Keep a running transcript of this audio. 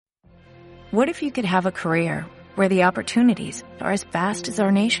What if you could have a career where the opportunities are as vast as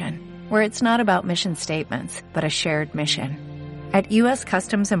our nation, where it's not about mission statements, but a shared mission? At U.S.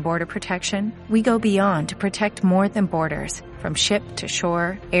 Customs and Border Protection, we go beyond to protect more than borders. From ship to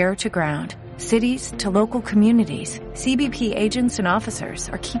shore, air to ground, cities to local communities, CBP agents and officers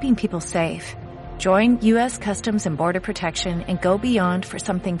are keeping people safe. Join U.S. Customs and Border Protection and go beyond for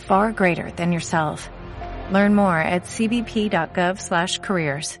something far greater than yourself. Learn more at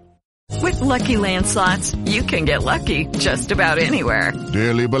cbp.gov/careers. With Lucky Land Slots, you can get lucky just about anywhere.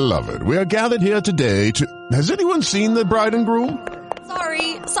 Dearly beloved, we are gathered here today to... Has anyone seen the bride and groom?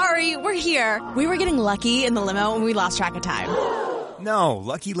 Sorry, we're here. We were getting lucky in the limo and we lost track of time. No,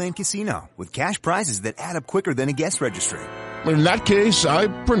 Lucky Land Casino, with cash prizes that add up quicker than a guest registry. In that case, I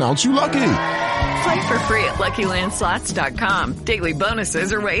pronounce you lucky. Play for free at LuckyLandSlots.com. Daily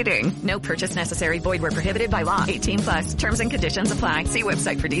bonuses are waiting. No purchase necessary. Void where prohibited by law. 18+. Terms and conditions apply. See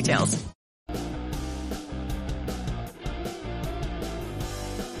website for details.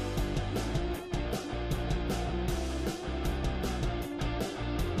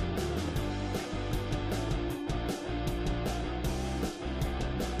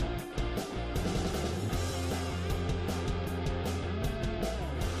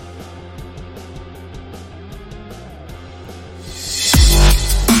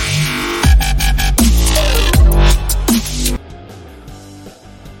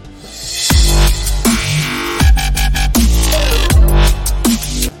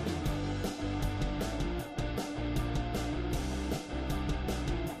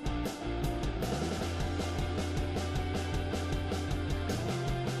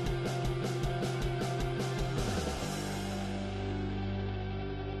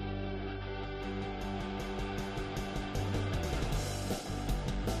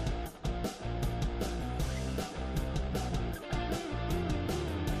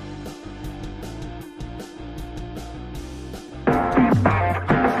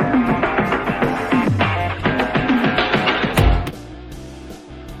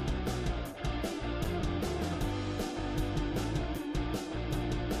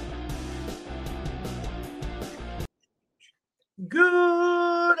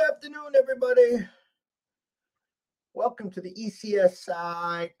 Good afternoon, everybody. Welcome to the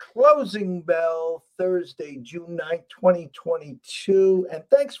ECSI Closing Bell, Thursday, June 9th, 2022. And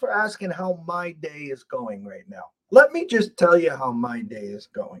thanks for asking how my day is going right now. Let me just tell you how my day is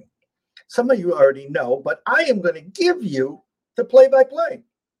going. Some of you already know, but I am going to give you the play-by-play.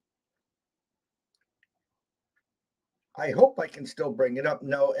 I hope I can still bring it up.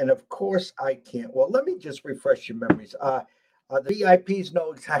 No, and of course I can't. Well, let me just refresh your memories. The VIPs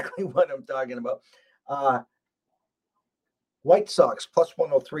know exactly what I'm talking about. White Sox plus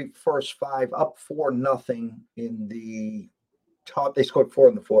 103 first five, up 4-0 in the top. They scored 4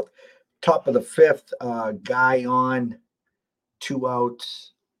 in the fourth. Top of the fifth, guy on, 2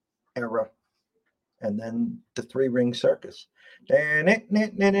 outs, error, and then the 3-ring circus. It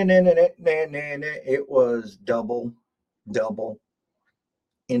was double,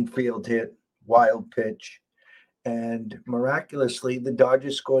 infield hit, wild pitch. And miraculously, the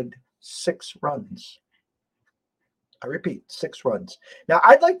Dodgers scored 6 runs. I repeat, 6 runs. Now,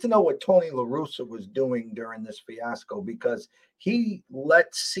 I'd like to know what Tony La Russa was doing during this fiasco, because he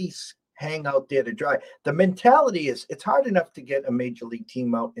let Cease hang out there to dry. The mentality is it's hard enough to get a major league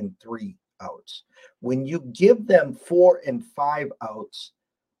team out in 3 outs. When you give them 4 and 5 outs,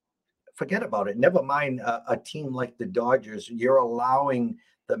 forget about it. Never mind a team like the Dodgers. You're allowing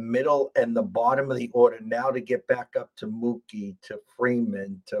the middle and the bottom of the order now to get back up to Mookie, to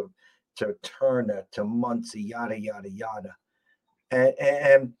Freeman, to Turner, to Muncy, yada, yada, yada.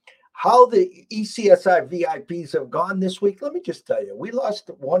 And how the ECSI VIPs have gone this week, let me just tell you, we lost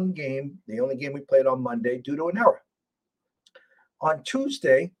 1 game, the only game we played on Monday, due to an error. On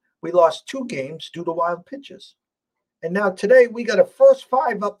Tuesday, we lost 2 games due to wild pitches. And now today, we got a first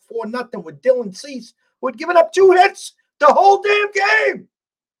 5 up 4-0 with Dylan Cease, who had given up 2 hits the whole damn game.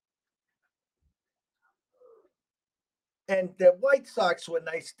 And the White Sox were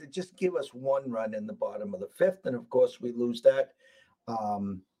nice to just give us 1 run in the bottom of the 5th. And, of course, we lose that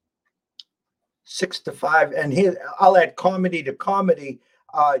 6-5. And here, I'll add comedy to comedy.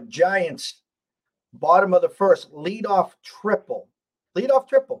 Giants, bottom of the 1st, leadoff triple,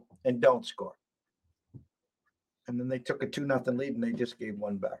 and don't score. And then they took a 2-0 lead, and they just gave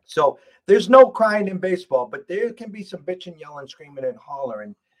 1 back. So there's no crying in baseball, but there can be some bitching, yelling, screaming, and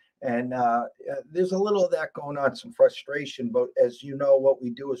hollering. And there's a little of that going on, some frustration. But as you know, what we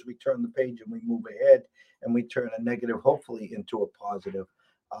do is we turn the page and we move ahead, and we turn a negative, hopefully, into a positive.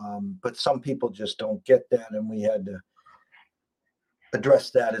 But some people just don't get that, and we had to address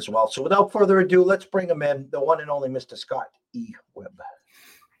that as well. So without further ado, let's bring him in, the one and only Mr. Scott E. Webb.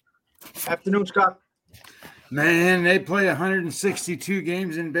 Afternoon, Scott. Man, they play 162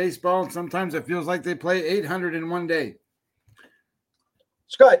 games in baseball, and sometimes it feels like they play 800 in one day.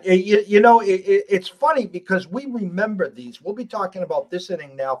 Scott, it's funny because we remember these. We'll be talking about this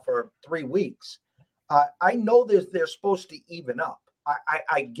inning now for 3 weeks. I know they're supposed to even up.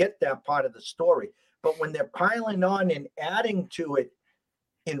 I get that part of the story. But when they're piling on and adding to it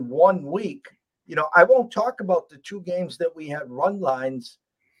in 1 week, I won't talk about the 2 games that we had run lines,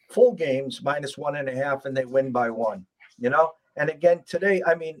 full games, -1.5, and they win by 1, And again, today,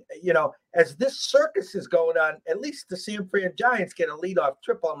 as this circus is going on, at least the San Fran Giants get a leadoff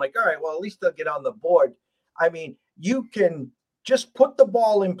triple. I'm like, all right, well, at least they'll get on the board. You can just put the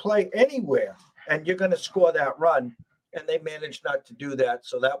ball in play anywhere, and you're going to score that run. And they managed not to do that.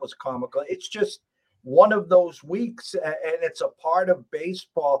 So that was comical. It's just one of those weeks, and it's a part of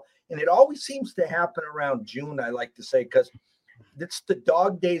baseball. And it always seems to happen around June, I like to say, because it's the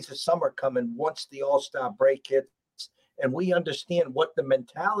dog days of summer coming once the All-Star break hits. And we understand what the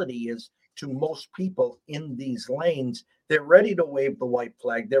mentality is to most people in these lanes. They're ready to wave the white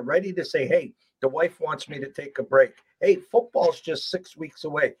flag. They're ready to say, hey, the wife wants me to take a break. Hey, football's just 6 weeks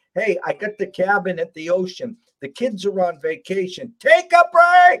away. Hey, I got the cabin at the ocean. The kids are on vacation. Take a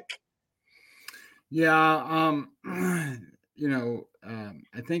break. Yeah, I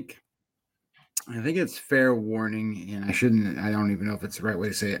think it's fair warning, and I don't even know if it's the right way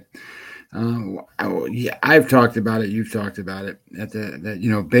to say it. I've talked about it. You've talked about it.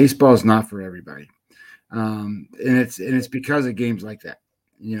 That baseball is not for everybody, and it's because of games like that.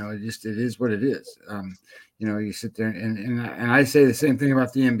 It is what it is. You sit there and I say the same thing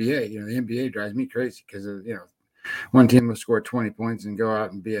about the NBA. The NBA drives me crazy because one team will score 20 points and go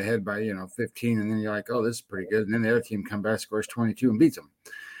out and be ahead by 15, and then you're like, oh, this is pretty good, and then the other team comes back, scores 22, and beats them.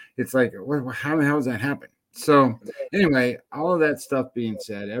 It's like, how the hell does that happen? So anyway, all of that stuff being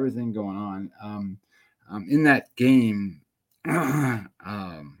said, everything going on in that game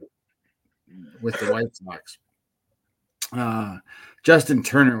with the White Sox. Justin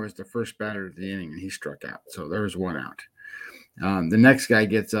Turner was the first batter of the inning, and he struck out. So there was 1 out. The next guy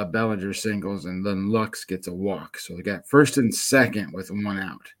gets a Bellinger singles, and then Lux gets a walk. So they got first and second with 1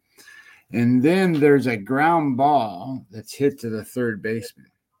 out. And then there's a ground ball that's hit to the third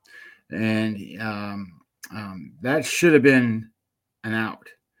baseman. And that should have been an out.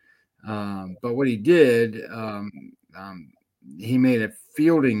 But what he did, he made a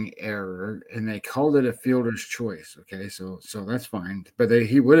fielding error, and they called it a fielder's choice. Okay, so that's fine. But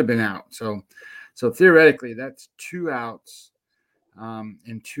he would have been out. So theoretically, that's 2 outs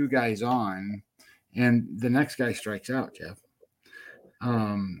and 2 guys on, and the next guy strikes out, Jeff.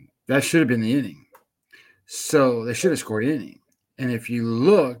 That should have been the inning. So they should have scored inning. And if you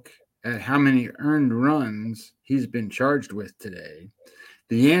look at how many earned runs he's been charged with today,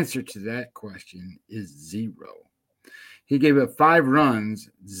 the answer to that question is 0. He gave up 5 runs,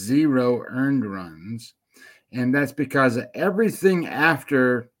 0 earned runs, and that's because everything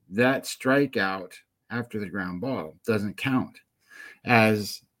after that strikeout, after the ground ball, doesn't count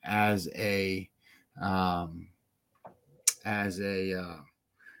as a earned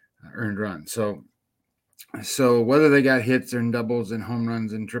run. So whether they got hits and doubles and home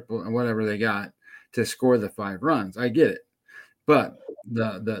runs and triple and whatever they got to score the 5 runs, I get it. But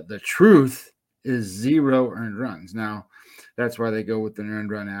the truth is 0 earned runs. Now, that's why they go with an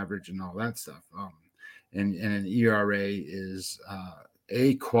earned run average and all that stuff. And an ERA is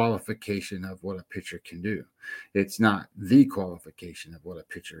a qualification of what a pitcher can do. It's not the qualification of what a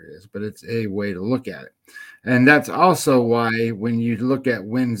pitcher is, but it's a way to look at it. And that's also why when you look at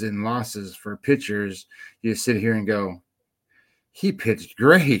wins and losses for pitchers, you sit here and go, he pitched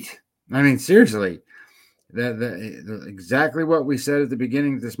great. I mean, seriously, that exactly what we said at the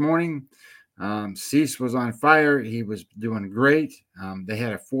beginning this morning. Cease was on fire. He was doing great. They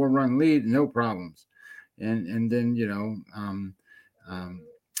had a 4-run lead, no problems. And then,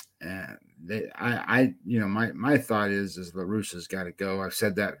 my thought is La Russa's got to go. I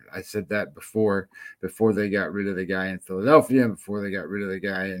said that before they got rid of the guy in Philadelphia, before they got rid of the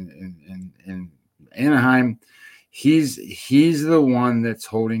guy in Anaheim. He's the one that's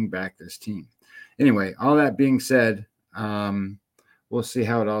holding back this team. Anyway, all that being said, we'll see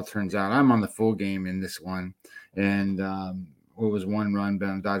how it all turns out. I'm on the full game in this one, and it was 1 run,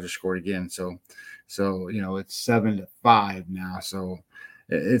 but Dodgers scored again. So it's 7-5 now. So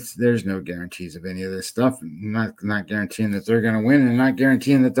there's no guarantees of any of this stuff. Not guaranteeing that they're going to win, and not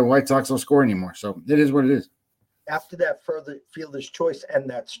guaranteeing that the White Sox will score anymore. So it is what it is. After that further fielder's choice and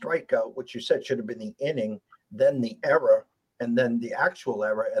that strikeout, which you said should have been the inning, then the error, and then the actual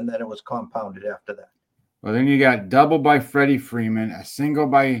error, and then it was compounded after that. Well, then you got double by Freddie Freeman, a single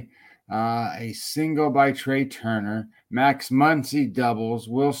by Trey Turner, Max Muncy doubles,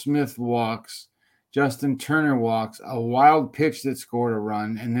 Will Smith walks, Justin Turner walks, a wild pitch that scored a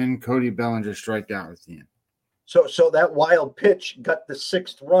run, and then Cody Bellinger striked out at the end. So that wild pitch got the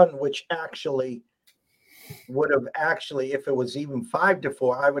 6th run, which actually would have if it was even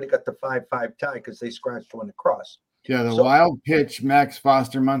 5-4, I would have got the 5-5 tie because they scratched one across. Yeah, the wild pitch, Max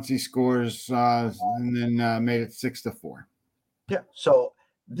Foster Muncy scores and then made it 6-4. Yeah. So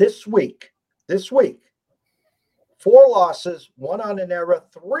this week, 4 losses, 1 on an error,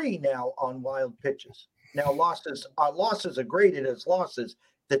 3 now on wild pitches. Now losses are graded as losses.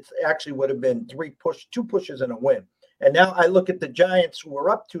 That actually would have been 2 pushes and a win. And now I look at the Giants, who are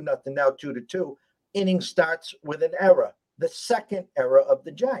up 2-0, now 2-2. Inning starts with an error, the 2nd error of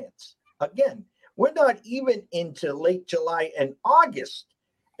the Giants. Again, we're not even into late July and August,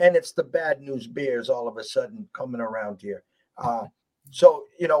 and it's the bad news Bears all of a sudden coming around here. So,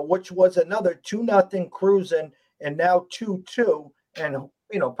 which was another 2-0 cruising, and now 2-2, and,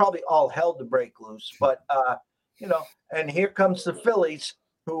 probably all hell to break loose. But, and here comes the Phillies,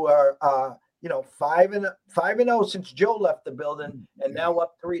 who are, 5-0 since Joe left the building, and now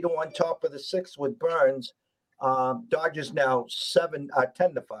up 3-1, top of the 6th with Burns. Dodgers now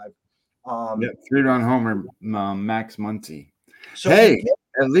 10-5. 3-run homer, Max Muncy. So hey,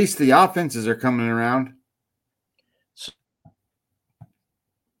 at least the offenses are coming around.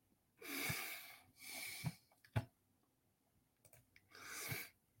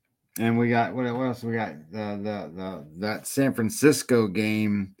 And we got what else? We got that San Francisco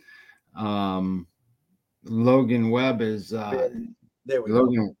game. Logan Webb is there. We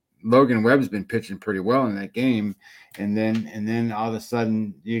go. Logan Webb's been pitching pretty well in that game, and then all of a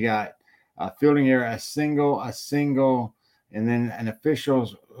sudden you got a fielding error, a single, and then an official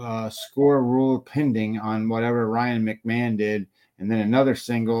score rule pending on whatever Ryan McMahon did, and then another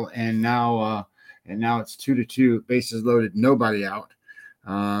single, and now it's 2-2, bases loaded, nobody out.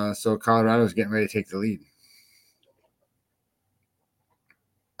 So Colorado's getting ready to take the lead.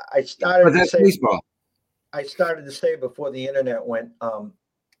 I started to say before the internet went,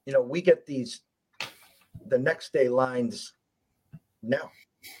 we get the next day lines now.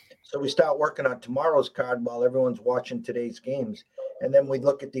 So we start working on tomorrow's card while everyone's watching today's games. And then we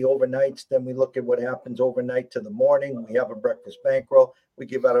look at the overnights. Then we look at what happens overnight to the morning. We have a breakfast bankroll. We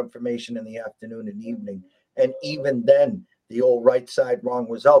give out information in the afternoon and evening. And even then, the old right side wrong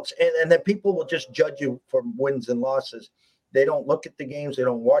results. And then people will just judge you for wins and losses. They don't look at the games. They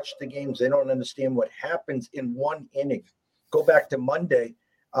don't watch the games. They don't understand what happens in one inning. Go back to Monday.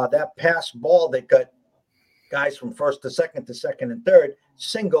 That pass ball that got guys from first to second and third,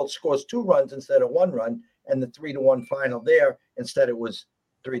 single scores 2 runs instead of 1 run, and the 3-1 final there, instead it was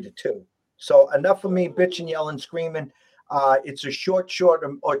 3-2. So enough of me bitching, yelling, screaming. It's a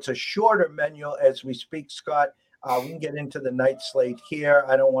shorter menu as we speak, Scott. We can get into the night slate here.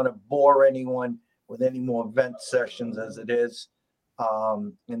 I don't want to bore anyone with any more vent sessions as it is.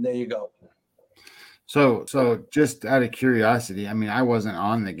 And there you go. So just out of curiosity, I mean, I wasn't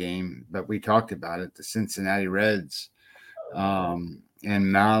on the game, but we talked about it, the Cincinnati Reds and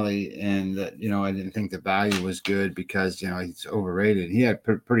Mahle, and I didn't think the value was good because, he's overrated. He had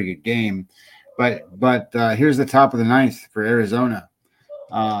a pretty good game, but here's the top of the 9th for Arizona.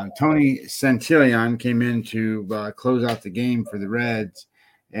 Tony Santillan came in to close out the game for the Reds,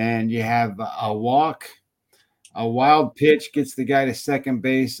 and you have a walk, a wild pitch gets the guy to second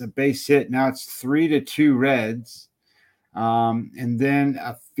base, a base hit. Now it's 3-2 Reds. And then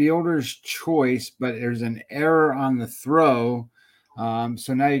a fielder's choice, but there's an error on the throw.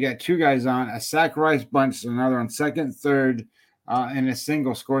 So now you got 2 guys on, a sacrifice bunch, so another on second, third, and a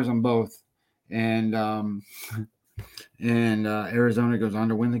single scores on both. And Arizona goes on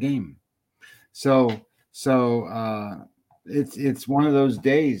to win the game. So it's one of those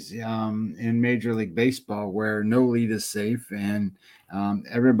days in Major League Baseball where no lead is safe, and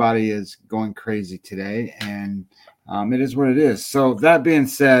everybody is going crazy today, and it is what it is. So that being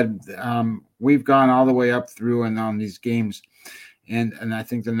said, we've gone all the way up through and on these games, and I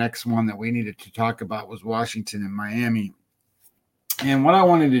think the next one that we needed to talk about was Washington and Miami. And what I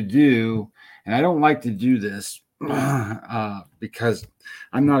wanted to do, and I don't like to do this because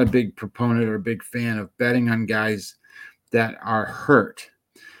I'm not a big proponent or a big fan of betting on guys that are hurt.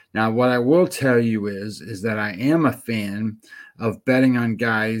 Now, what I will tell you is that I am a fan of betting on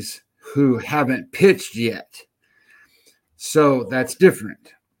guys who haven't pitched yet. So that's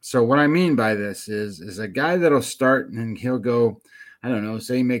different. So what I mean by this is a guy that'll start and he'll go, I don't know,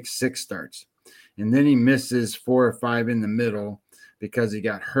 say he makes 6 starts. and then he misses 4 or 5 in the middle because he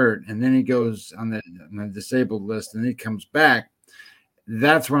got hurt, and then he goes on the disabled list, and he comes back.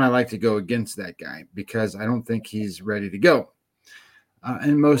 That's when I like to go against that guy because I don't think he's ready to go.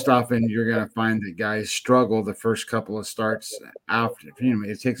 And most often you're going to find that guys struggle the first couple of starts after.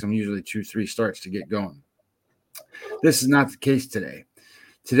 It takes them usually 2-3 starts to get going. This is not the case today.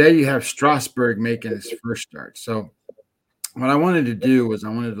 Today you have Strasburg making his first start. So what I wanted to do was I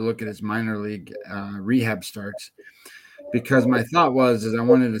wanted to look at his minor league rehab starts, because my thought was I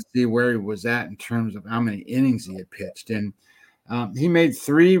wanted to see where he was at in terms of how many innings he had pitched. And he made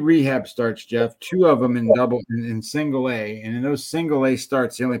 3 rehab starts, Jeff, 2 of them in single A. And in those single A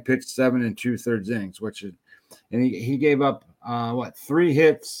starts, he only pitched 7 2/3 innings, and he gave up 3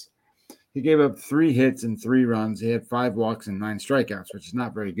 hits. He gave up 3 hits and 3 runs. He had 5 walks and 9 strikeouts, which is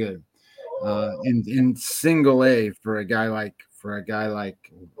not very good in single A for a guy like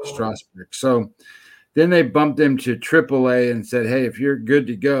Strasburg. So then they bumped him to AAA and said, "Hey, if you're good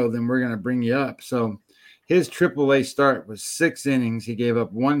to go, then we're going to bring you up." So his AAA start was 6 innings. He gave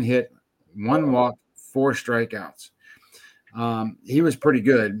up 1 hit, 1 walk, 4 strikeouts. He was pretty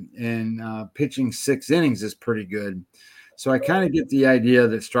good, and pitching 6 innings is pretty good. So I kind of get the idea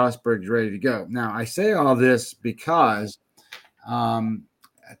that Strasburg's ready to go. Now, I say all this because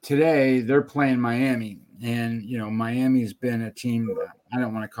today they're playing Miami, and Miami's been a team. I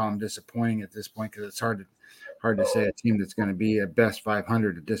don't want to call them disappointing at this point because it's hard to say a team that's going to be a best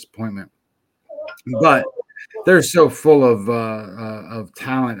 500 a disappointment. But they're so full of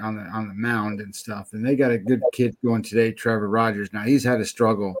talent on the mound and stuff, and they got a good kid going today, Trevor Rogers. Now he's had a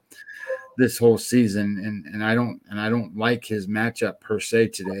struggle this whole season, and I don't like his matchup per se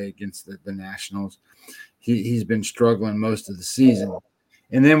today against the Nationals. He's been struggling most of the season.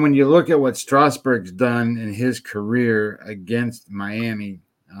 And then when you look at what Strasburg's done in his career against Miami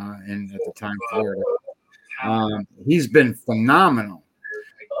and at the time Florida, he's been phenomenal.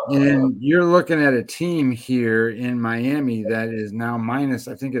 And you're looking at a team here in Miami that is now minus,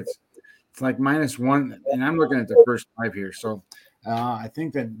 I think it's like -1, and I'm looking at the first 5 here. So I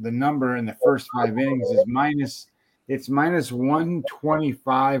think that the number in the first 5 innings is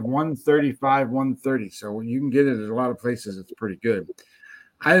 -125, 135, 130. So when you can get it at a lot of places, it's pretty good.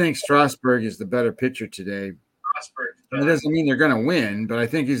 I think Strasburg is the better pitcher today. That doesn't mean they're going to win, but I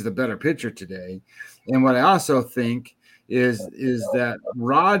think he's the better pitcher today. And what I also think is that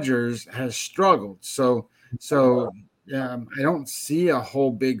Rogers has struggled. So I don't see a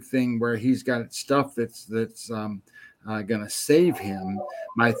whole big thing where he's got stuff that's going to save him.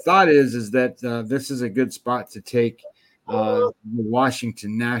 My thought is that this is a good spot to take the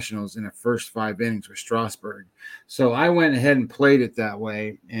Washington Nationals in the first 5 innings with Strasburg. So I went ahead and played it that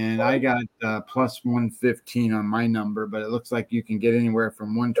way, and I got plus 115 on my number, but it looks like you can get anywhere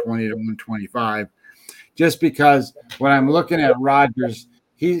from 120 to 125. Just because when I'm looking at Rogers,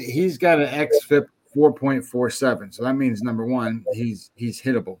 he's got an xFIP 4.47. So that means number one, he's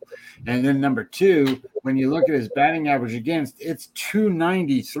hittable. And then number 2, when you look at his batting average against, it's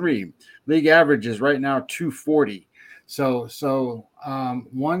 293. League average is right now 240. So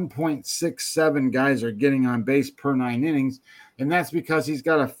 1.67 guys are getting on base per 9 innings, and that's because he's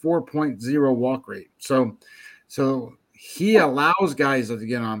got a 4.0 walk rate. So he allows guys to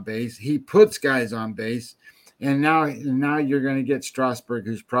get on base. He puts guys on base, and now you're going to get Strasburg,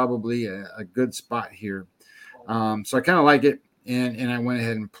 who's probably a good spot here. So I kind of like it, and I went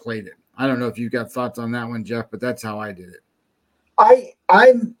ahead and played it. I don't know if you've got thoughts on that one, Jeff, but that's how I did it.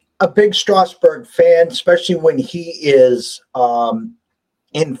 I'm a big Strasburg fan, especially when he is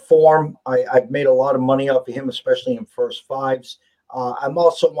in form. I've made a lot of money off of him, especially in first 5s. I'm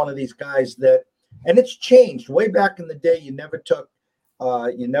also one of these guys that, and it's changed. Way back in the day, you never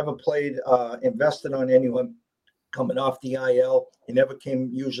played, invested on anyone coming off the IL. You never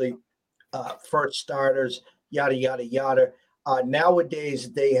came usually first starters, yada, yada, yada.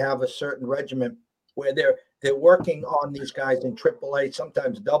 Nowadays, they have a certain regimen where they're working on these guys in AAA,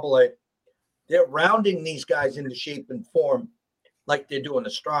 sometimes AA. They're rounding these guys into shape and form like they're doing to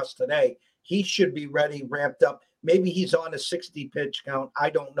Strauss today. He should be ready, ramped up. Maybe he's on a 60 pitch count. I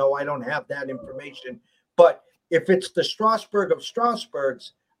don't know. I don't have that information. But if it's the Strasburg of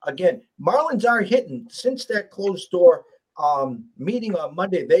Strasburgs, again, Marlins are hitting. Since that closed door meeting on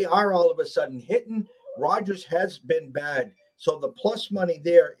Monday, they are all of a sudden hitting. Rogers has been bad. So the plus money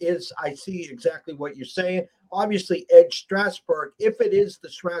there is, I see exactly what you're saying. Obviously, edge Strasburg, if it is the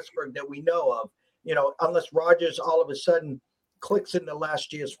Strasburg that we know of, unless Rogers all of a sudden clicks into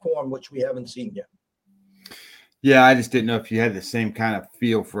last year's form, which we haven't seen yet. Yeah, I just didn't know if you had the same kind of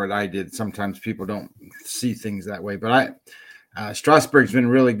feel for it I did. Sometimes people don't see things that way, but Strasburg's been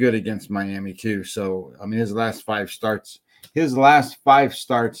really good against Miami too. So, I mean, his last five starts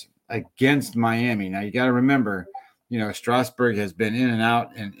against Miami. Now you got to remember, Strasburg has been in and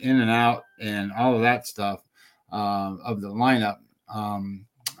out and all of that stuff of the lineup.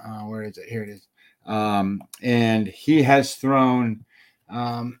 Where is it? Here it is. And he has thrown,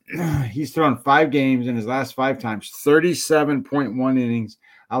 he's thrown 5 games in his last 5 times, 37.1 innings,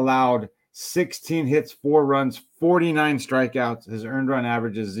 allowed 16 hits, 4 runs, 49 strikeouts. His earned run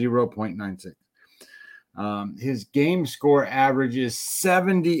average is 0.96. His game score average is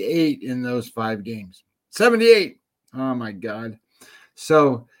 78 in those 5 games. 78. Oh my God.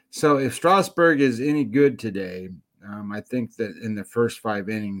 So if Strasburg is any good today, I think that in the first 5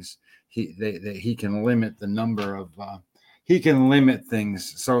 innings, he can limit the number of he can limit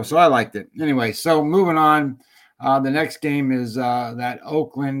things. So I liked it. Anyway, so moving on. The next game is that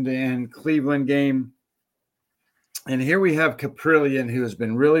Oakland and Cleveland game. And here we have Caprillion, who has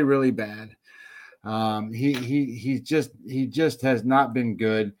been really, really bad. He just has not been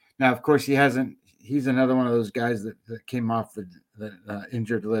good. Now, of course, he's another one of those guys that came off the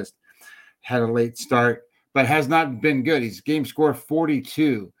injured list, had a late start, but has not been good. He's game score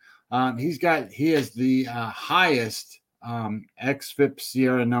 42. He has the highest xFIP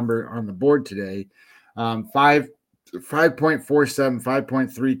Sierra number on the board today. 5.47,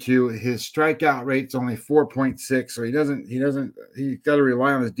 5.32. His strikeout rate's only 4.6. So he's got to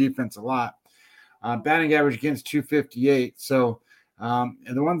rely on his defense a lot. Batting average against 258. So,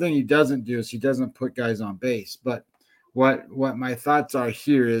 and the one thing he doesn't do is he doesn't put guys on base. But what my thoughts are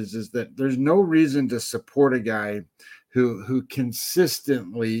here is that there's no reason to support a guy who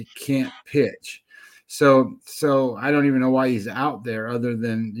consistently can't pitch. So I don't even know why he's out there, other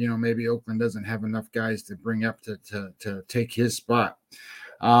than maybe Oakland doesn't have enough guys to bring up to take his spot.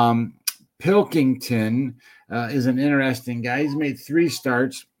 Pilkington is an interesting guy. He's made 3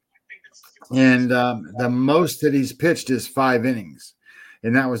 starts, and the most that he's pitched is 5 innings,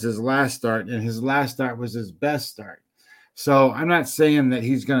 and that was his last start. And his last start was his best start. So I'm not saying that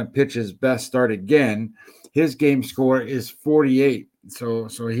he's going to pitch his best start again. His game score is 48. So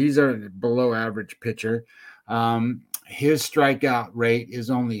he's a below average pitcher. His strikeout rate is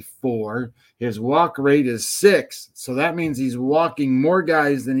only 4. His walk rate is 6. So that means he's walking more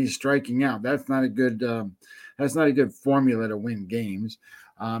guys than he's striking out. That's not a good formula to win games.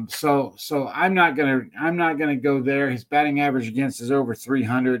 So I'm not gonna go there. His batting average against is over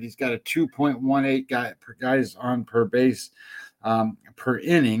 300. He's got a 2.18 guys on per base per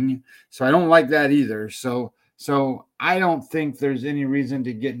inning. So I don't like that either. So I don't think there's any reason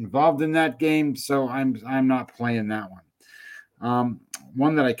to get involved in that game. So I'm not playing that one.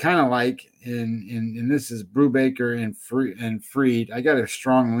 One that I kind of like, and this is Brubaker and Fried. I got a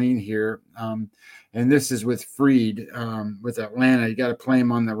strong lean here. And this is with Fried, with Atlanta. You got to play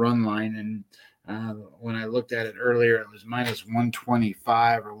him on the run line. And when I looked at it earlier, it was minus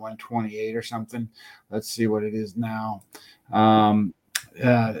 125 or 128 or something. Let's see what it is now.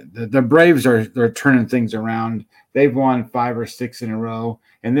 The Braves they're turning things around. They've won 5 or 6 in a row.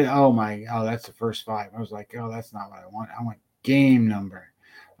 And then, that's the first 5. I was like, that's not what I want. I want game number.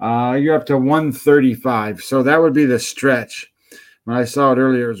 You're up to 135. So that would be the stretch. When I saw it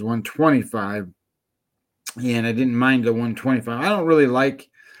earlier, it was 125. And I didn't mind the 125. I don't really like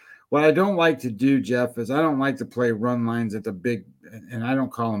what I don't like to do, Jeff, is I don't like to play run lines at the big, and I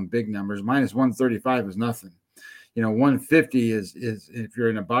don't call them big numbers. Minus 135 is nothing. 150 is if you're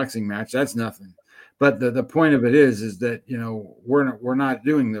in a boxing match, that's nothing. But the point of it is that we're not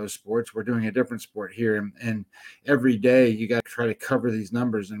doing those sports. We're doing a different sport here, and every day you got to try to cover these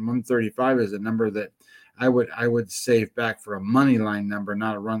numbers. And 135 is a number that I would save back for a money line number,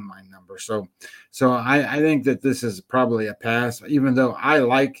 not a run line number. So I think that this is probably a pass. Even though I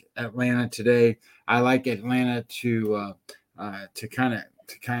like Atlanta today, I like Atlanta to kind of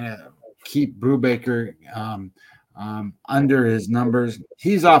keep Brubaker under his numbers.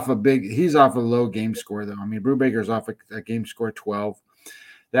 He's off a low game score though. I mean, Brubaker's off a game score 12.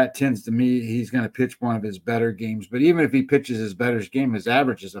 That tends to me he's going to pitch one of his better games. But even if he pitches his better game, his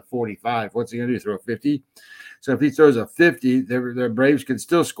average is a 45. What's he going to do? Throw a 50? So if he throws a 50, the Braves could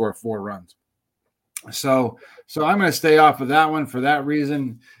still score 4 runs. So I'm going to stay off of that one for that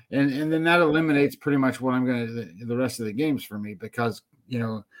reason. And then that eliminates pretty much what I'm going to the rest of the games for me, because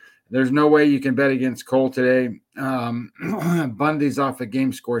there's no way you can bet against Cole today. Bundy's off a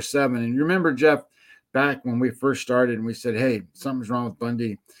game score 7. And you remember, Jeff, back when we first started and we said, hey, something's wrong with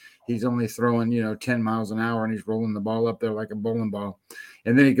Bundy. He's only throwing, 10 miles an hour and he's rolling the ball up there like a bowling ball.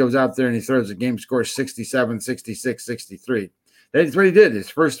 And then he goes out there and he throws a game score 67, 66, 63. That's what he did his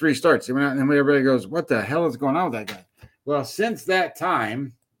first 3 starts. He went out and everybody goes, what the hell is going on with that guy? Well, since that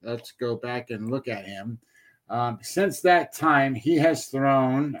time, let's go back and look at him. Since that time, he has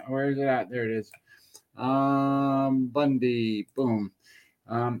thrown. Where is it at? There it is. Bundy. Boom.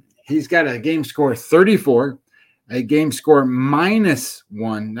 He's got a game score 34, a game score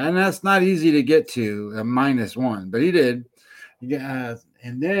 -1, and that's not easy to get to, a -1, but he did.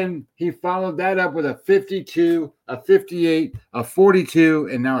 And then he followed that up with a 52, a 58, a 42,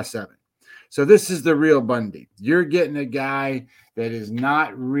 and now a 7. So this is the real Bundy. You're getting a guy that is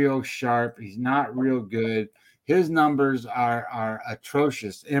not real sharp. He's not real good. His numbers are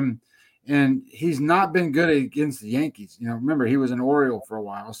atrocious. And he's not been good against the Yankees. Remember, he was an Oriole for a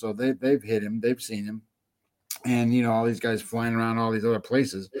while, so they've hit him. They've seen him. And, all these guys flying around all these other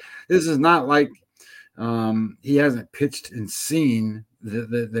places. This is not like he hasn't pitched and seen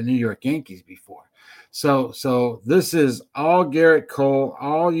the New York Yankees before. So this is all Garrett Cole,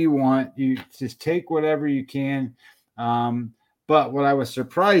 all you want. You just take whatever you can. But what I was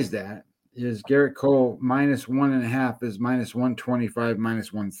surprised at is Garrett Cole -1.5 is -125,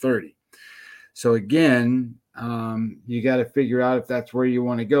 -130. So again, you got to figure out if that's where you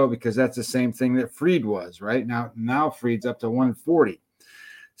want to go, because that's the same thing that Fried was, right? Now Fried's up to 140.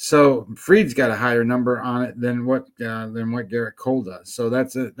 So Fried's got a higher number on it than what Garrett Cole does. So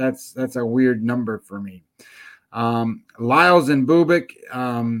that's a weird number for me. Lyles and Bubic.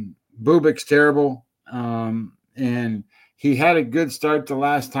 Bubic's terrible, and he had a good start the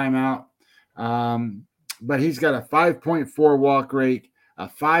last time out, but he's got a 5.4 walk rate, a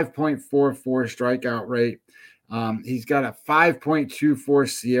 5.44 strikeout rate. He's got a 5.24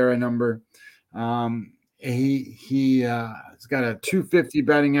 Sierra number. He's got a 250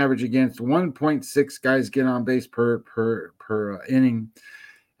 batting average against, 1.6 guys get on base per inning.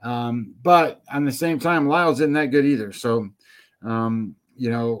 But on the same time, Lyles isn't that good either. So,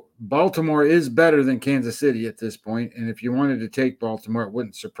 Baltimore is better than Kansas City at this point. And if you wanted to take Baltimore, it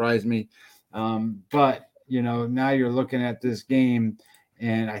wouldn't surprise me. But, now you're looking at this game,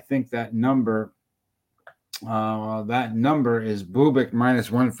 and I think that number is Bubic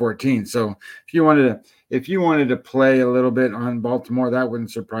 -114. So if you wanted to play a little bit on Baltimore, that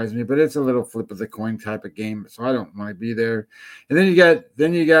wouldn't surprise me, but it's a little flip of the coin type of game. So I don't want to be there. And then you got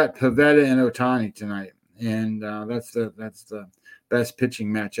Pivetta and Ohtani tonight. And that's the best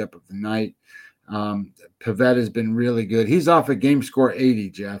pitching matchup of the night. Pivetta has been really good. He's off a game score 80,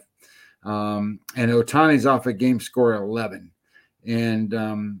 Jeff. And Ohtani's off a game score 11. And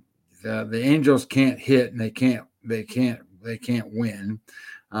the Angels can't hit, and they can't win.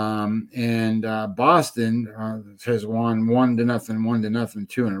 And Boston has won 1-0,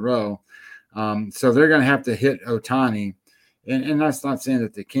 2 in a row. So they're going to have to hit Ohtani. And that's not saying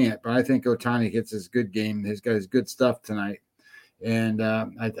that they can't, but I think Ohtani hits his good game. He's got his good stuff tonight. And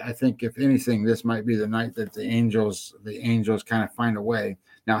I think, if anything, this might be the night that the Angels kind of find a way.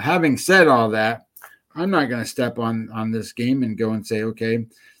 Now, having said all that, I'm not going to step on this game and go and say, okay,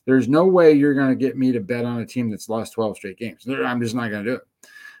 there's no way you're going to get me to bet on a team that's lost 12 straight games. I'm just not going to do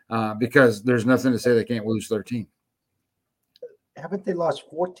it because there's nothing to say they can't lose 13. Haven't they lost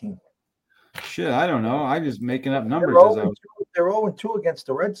 14? Shit, I don't know. I'm just making up numbers. They're 0-2 against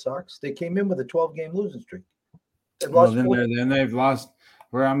the Red Sox. They came in with a 12-game losing streak. Then they've lost.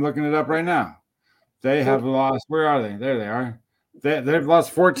 Where I'm looking it up right now. They have lost. Where are they? There they are. They've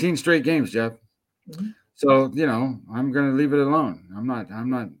lost 14 straight games, Jeff. Mm-hmm. So I'm going to leave it alone. I'm not.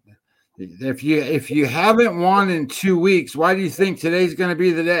 If you haven't won in 2 weeks, why do you think today's going to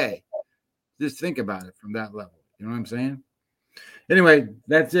be the day? Just think about it from that level. You know what I'm saying? Anyway,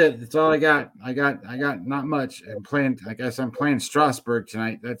 that's it. That's all I got. I got not much. I guess I'm playing Strasburg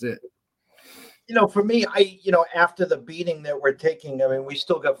tonight. That's it. For me, after the beating that we're taking, I mean, we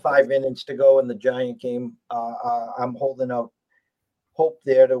still got 5 innings to go in the Giant game. I'm holding out hope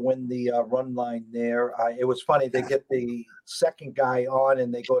there to win the run line there. It was funny. They get the second guy on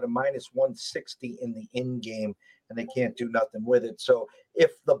and they go to -160 in the in game, and they can't do nothing with it. So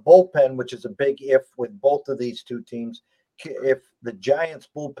if the bullpen, which is a big if with both of these two teams, if the Giants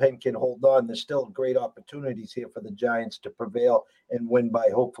bullpen can hold on, there's still great opportunities here for the Giants to prevail and win by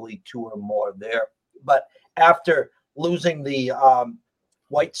hopefully 2 or more there. But after losing the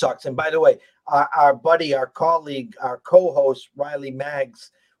White Sox, and by the way, our buddy, our colleague, our co-host, Riley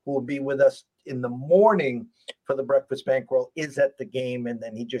Maggs, who will be with us in the morning for the Breakfast Bankroll, is at the game, and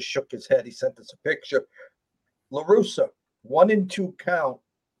then he just shook his head. He sent us a picture. La Russa, 1-2 count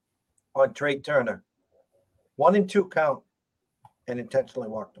on Trey Turner. 1-2 count, and intentionally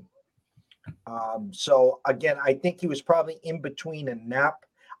walked him. So again, I think he was probably in between a nap.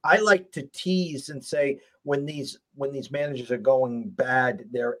 I like to tease and say when these managers are going bad,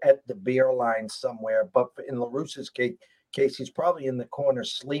 they're at the beer line somewhere. But in La Russa's case, he's probably in the corner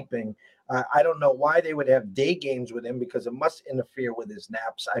sleeping. I don't know why they would have day games with him because it must interfere with his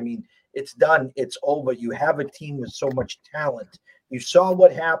naps. I mean, it's done. It's over. You have a team with so much talent. You saw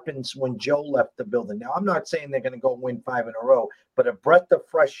what happens when Joe left the building. Now, I'm not saying they're going to go win 5 in a row, but a breath of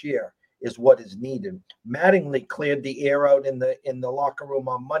fresh air is what is needed. Mattingly cleared the air out in the locker room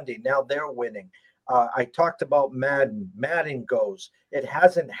on Monday. Now they're winning. I talked about Madden. Madden goes. It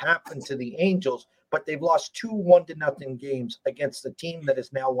hasn't happened to the Angels, but they've lost 2 1-0 games against a team that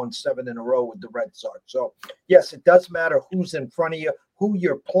has now won 7 in a row with the Red Sox. So, yes, it does matter who's in front of you, who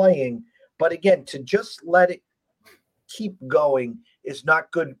you're playing. But again, to just let it keep going is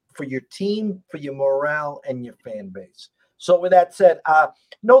not good for your team, for your morale, and your fan base. So with that said,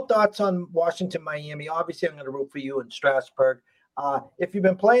 no thoughts on Washington, Miami. Obviously, I'm going to root for you in Strasburg. If you've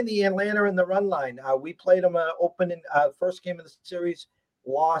been playing the Atlanta in the run line, we played them opening first game of the series,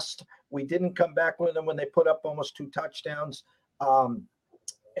 lost. We didn't come back with them when they put up almost 2 touchdowns.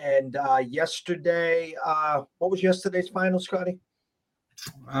 And yesterday, what was yesterday's final, Scotty?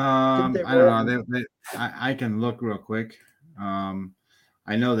 I don't know. I can look real quick. I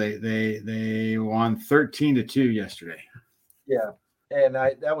know they won 13-2 yesterday. Yeah, and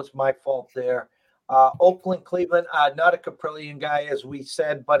that was my fault there. Oakland, Cleveland, not a Caprillion guy, as we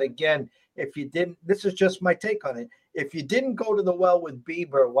said. But again, if you didn't, this is just my take on it. If you didn't go to the well with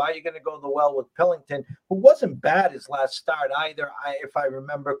Bieber, why are you going to go to the well with Pillington, who wasn't bad his last start either, if I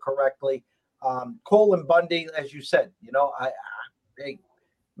remember correctly. Cole and Bundy, as you said,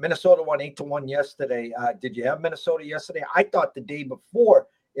 Minnesota won 8-1 yesterday. Did you have Minnesota yesterday? I thought the day before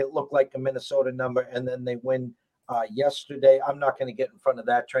it looked like a Minnesota number, and then they win yesterday. I'm not going to get in front of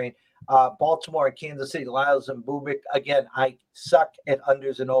that train. Baltimore and Kansas City, Lyles and Bubik. Again, I suck at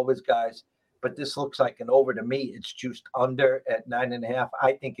unders and overs, guys, but this looks like an over to me. It's juiced under at 9.5.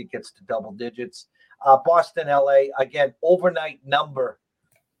 I think it gets to double digits. Boston, LA, again, overnight number.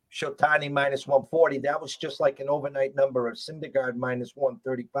 Shotani -140. That was just like an overnight number of Syndergaard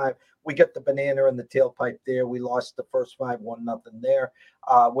 -135. We got the banana in the tailpipe there. We lost the first 5, 1-0 there.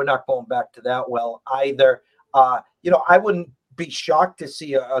 We're not going back to that well either. I wouldn't be shocked to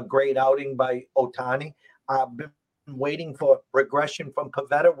see a great outing by Ohtani. I've been waiting for regression from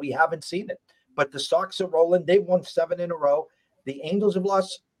Pivetta. We haven't seen it. But the Sox are rolling. They've won 7 in a row. The Angels have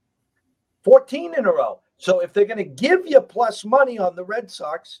lost 14 in a row. So if they're going to give you plus money on the Red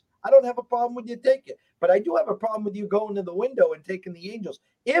Sox, I don't have a problem with you taking it. But I do have a problem with you going to the window and taking the Angels.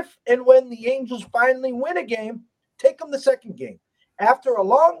 If and when the Angels finally win a game, take them the second game. After a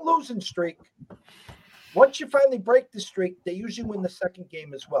long losing streak, once you finally break the streak, they usually win the second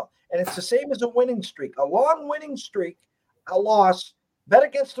game as well. And it's the same as a winning streak. A long winning streak, a loss, bet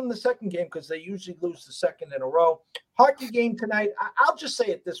against them the second game because they usually lose the second in a row. Hockey game tonight, I'll just say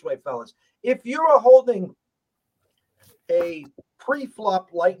it this way, fellas. If you're holding a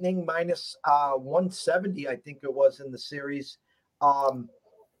pre-flop Lightning -170, I think it was in the series,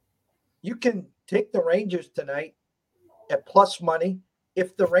 you can take the Rangers tonight at plus money.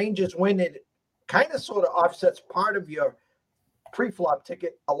 If the Rangers win, it kind of sort of offsets part of your pre-flop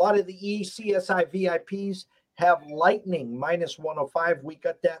ticket. A lot of the ECSI VIPs have Lightning -105. We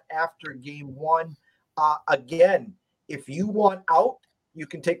got that after game 1. Again, if you want out, you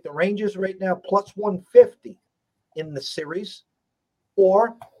can take the Rangers right now plus 150 in the series,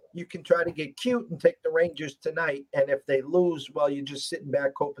 or you can try to get cute and take the Rangers tonight. And if they lose, well, you're just sitting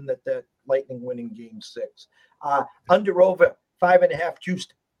back hoping that the Lightning winning game 6. Under over 5.5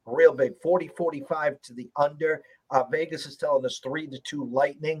 juiced real big, 40-45 to the under. Vegas is telling us 3-2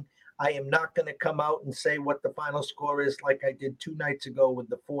 Lightning. I am not going to come out and say what the final score is like I did 2 nights ago with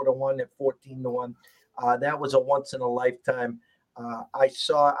the 4-1 at 14-1. That was a once in a lifetime. I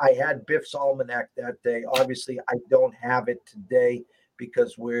had Biff's Almanac that day. Obviously, I don't have it today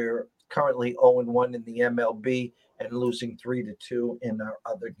because we're currently 0-1 in the MLB and losing 3-2 in our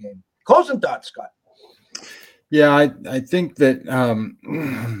other game. Closing thoughts, Scott. Yeah, I think that,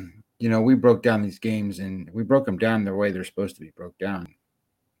 we broke down these games and we broke them down the way they're supposed to be broke down.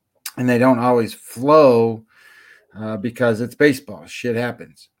 And they don't always flow because it's baseball. Shit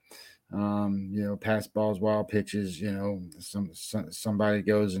happens. Pass balls, wild pitches, somebody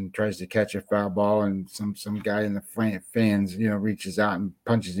goes and tries to catch a foul ball and some guy in the fans, reaches out and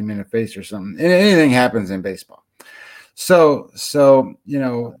punches him in the face or something. And anything happens in baseball. So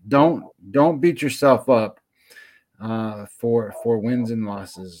don't beat yourself up for wins and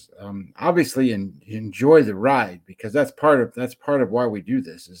losses. Obviously enjoy the ride because that's part of why we do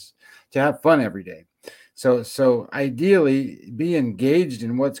this, is to have fun every day. So ideally, be engaged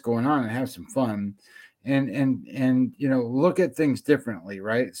in what's going on and have some fun, and look at things differently,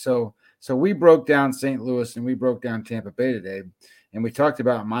 right? So we broke down St. Louis and we broke down Tampa Bay today, and we talked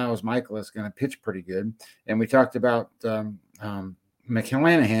about Miles Michaelis going to pitch pretty good, and we talked about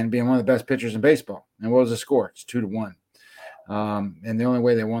McClanahan being one of the best pitchers in baseball. And what was the score? It's 2-1. And the only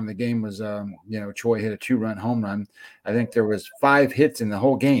way they won the game was, Choi hit a 2-run home run. I think there was 5 hits in the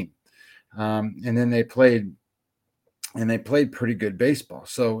whole game. And then they played pretty good baseball.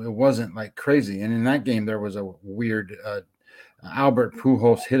 So it wasn't like crazy. And in that game, there was a weird, Albert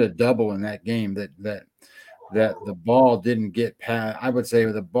Pujols hit a double in that game that the ball didn't get past. I would say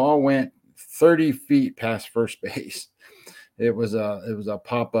the ball went 30 feet past first base. It was a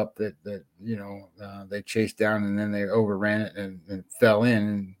pop up that they chased down, and then they overran it and fell in,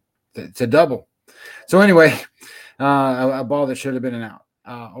 and it's a double. So anyway, a ball that should have been an out.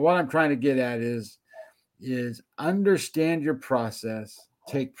 What I'm trying to get at is understand your process,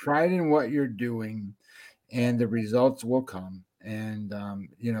 take pride in what you're doing, and the results will come. And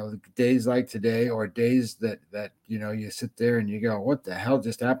days like today, or days that you sit there and you go, what the hell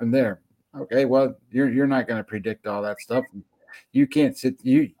just happened there? Okay, well, you're not going to predict all that stuff. You can't sit.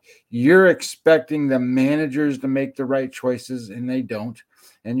 You're expecting the managers to make the right choices, and they don't.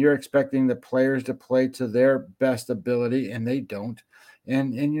 And you're expecting the players to play to their best ability, and they don't.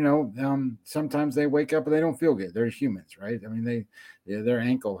 And sometimes they wake up and they don't feel good. They're humans, right? I mean, their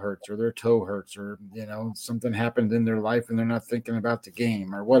ankle hurts or their toe hurts, or something happened in their life and they're not thinking about the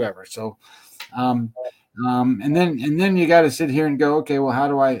game or whatever. So, and then you got to sit here and go, okay, well, how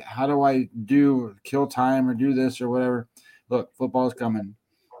do I do kill time or do this or whatever? Look, football's coming.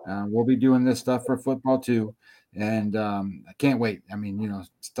 We'll be doing this stuff for football too. And I can't wait. I mean,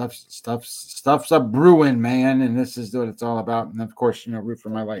 stuff's a brewing, man, and this is what it's all about. And of course, root for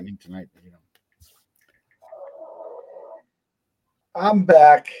my Lightning tonight. I'm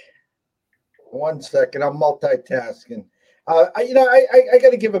back. 1 second. I'm multitasking. I got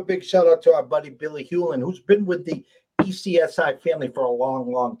to give a big shout out to our buddy Billy Hewlin, who's been with the ECSI family for a long,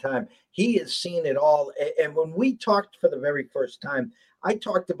 long time. He has seen it all. And when we talked for the very first time, I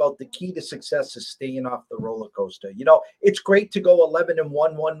talked about the key to success is staying off the roller coaster. It's great to go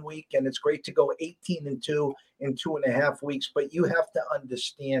 11-1 1 week, and it's great to go 18-2 in 2.5 weeks, but you have to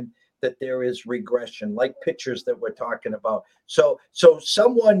understand that there is regression, like pitchers that we're talking about. So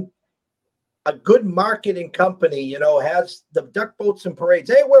a good marketing company, has the duck boats and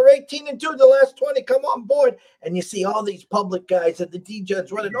parades. Hey, we're 18-2 the last 20. Come on board. And you see all these public guys at the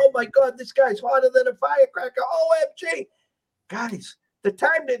DJs running. Oh my God, this guy's hotter than a firecracker. OMG. Guys, the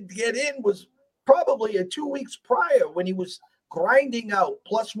time to get in was probably 2 weeks prior, when he was grinding out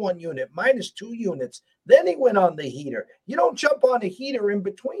 +1 unit, -2 units. Then he went on the heater. You don't jump on a heater in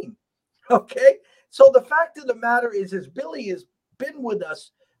between. Okay. So the fact of the matter is Billy has been with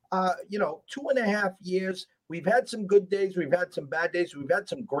us 2.5 years. We've had some good days. We've had some bad days. We've had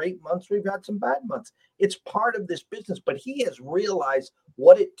some great months. We've had some bad months. It's part of this business, but he has realized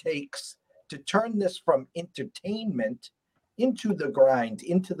what it takes to turn this from entertainment into the grind,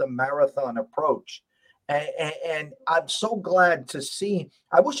 into the marathon approach. And I'm so glad to see.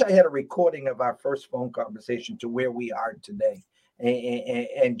 I wish I had a recording of our first phone conversation to where we are today,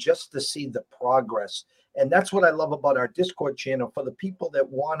 and just to see the progress. And that's what I love about our Discord channel. For the people that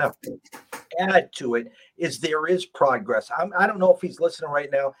want to add to it, is there is progress. I don't know if he's listening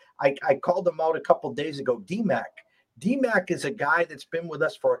right now. I called him out a couple days ago. DMAC is a guy that's been with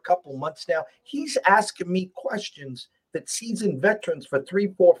us for a couple months now. He's asking me questions that seasoned veterans for 3,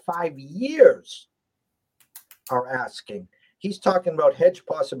 4, 5 years are asking. He's talking about hedge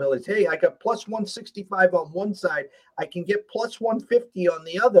possibilities. Hey, I got +165 on one side. I can get +150 on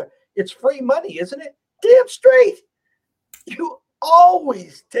the other. It's free money, isn't it? Damn straight. You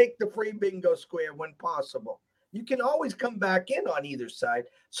always take the free bingo square when possible. You can always come back in on either side.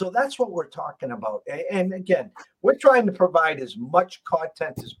 So that's what we're talking about. And again, we're trying to provide as much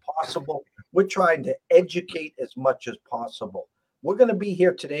content as possible. We're trying to educate as much as possible. We're going to be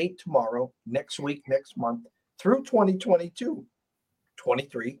here today, tomorrow, next week, next month, through 2022,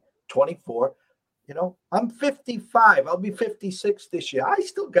 23, 24. I'm 55. I'll be 56 this year. I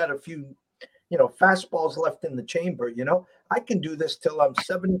still got a few, fastballs left in the chamber. I can do this till I'm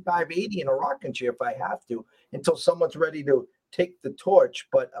 75, 80 in a rocking chair if I have to, until someone's ready to take the torch.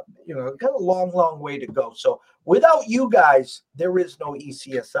 But, I've got a long, long way to go. So without you guys, there is no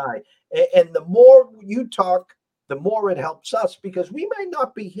ECSI. And the more you talk, the more it helps us, because we might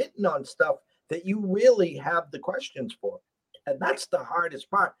not be hitting on stuff that you really have the questions for. And that's the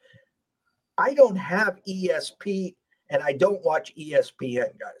hardest part. I don't have ESP and I don't watch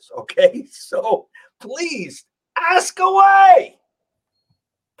ESPN, guys. Okay, so please ask away.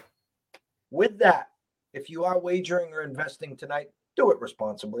 With that, if you are wagering or investing tonight, do it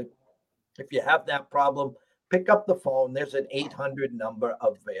responsibly. If you have that problem, pick up the phone. There's an 800 number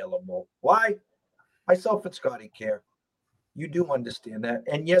available. Why? Myself and Scotty care. You do understand that.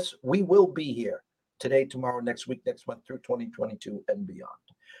 And yes, we will be here today, tomorrow, next week, next month through 2022 and beyond.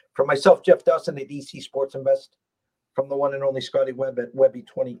 For myself, Jeff Dawson at EC Sports Invest, from the one and only Scotty Webb at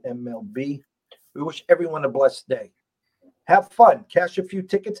Webby20MLB, we wish everyone a blessed day. Have fun. Cash a few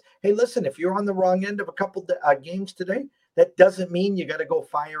tickets. Hey, listen, if you're on the wrong end of a couple games today, that doesn't mean you got to go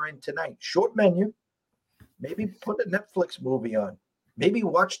fire in tonight. Short menu. Maybe put a Netflix movie on. Maybe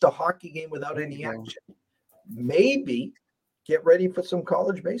watch the hockey game without any action. Maybe get ready for some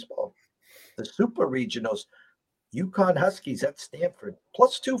college baseball. The Super Regionals, UConn Huskies at Stanford,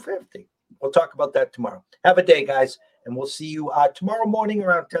 plus 250. We'll talk about that tomorrow. Have a day, guys, and we'll see you tomorrow morning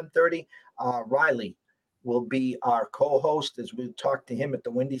around 10:30. Riley will be our co-host as we talk to him at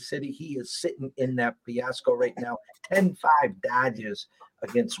the Windy City. He is sitting in that fiasco right now, 10-5 Dodgers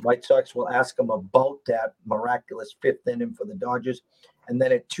against White Sox. We'll ask him about that miraculous fifth inning for the Dodgers. And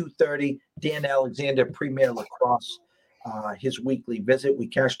then at 2:30, Dan Alexander, Premier Lacrosse, his weekly visit. We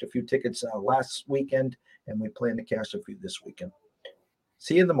cashed a few tickets last weekend, and we plan to cash a few this weekend.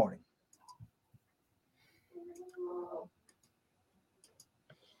 See you in the morning.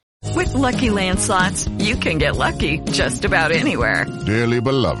 With Lucky Land Slots, you can get lucky just about anywhere. Dearly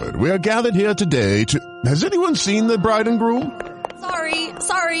beloved, we are gathered here today to... Has anyone seen the bride and groom?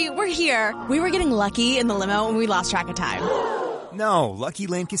 Sorry, we're here. We were getting lucky in the limo and we lost track of time. No, Lucky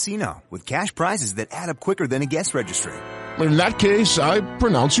Land Casino, with cash prizes that add up quicker than a guest registry. In that case, I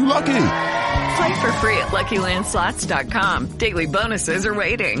pronounce you lucky. Play for free at LuckyLandSlots.com. Daily bonuses are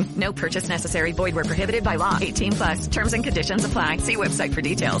waiting. No purchase necessary. Void where prohibited by law. 18+. Terms and conditions apply. See website for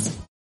details.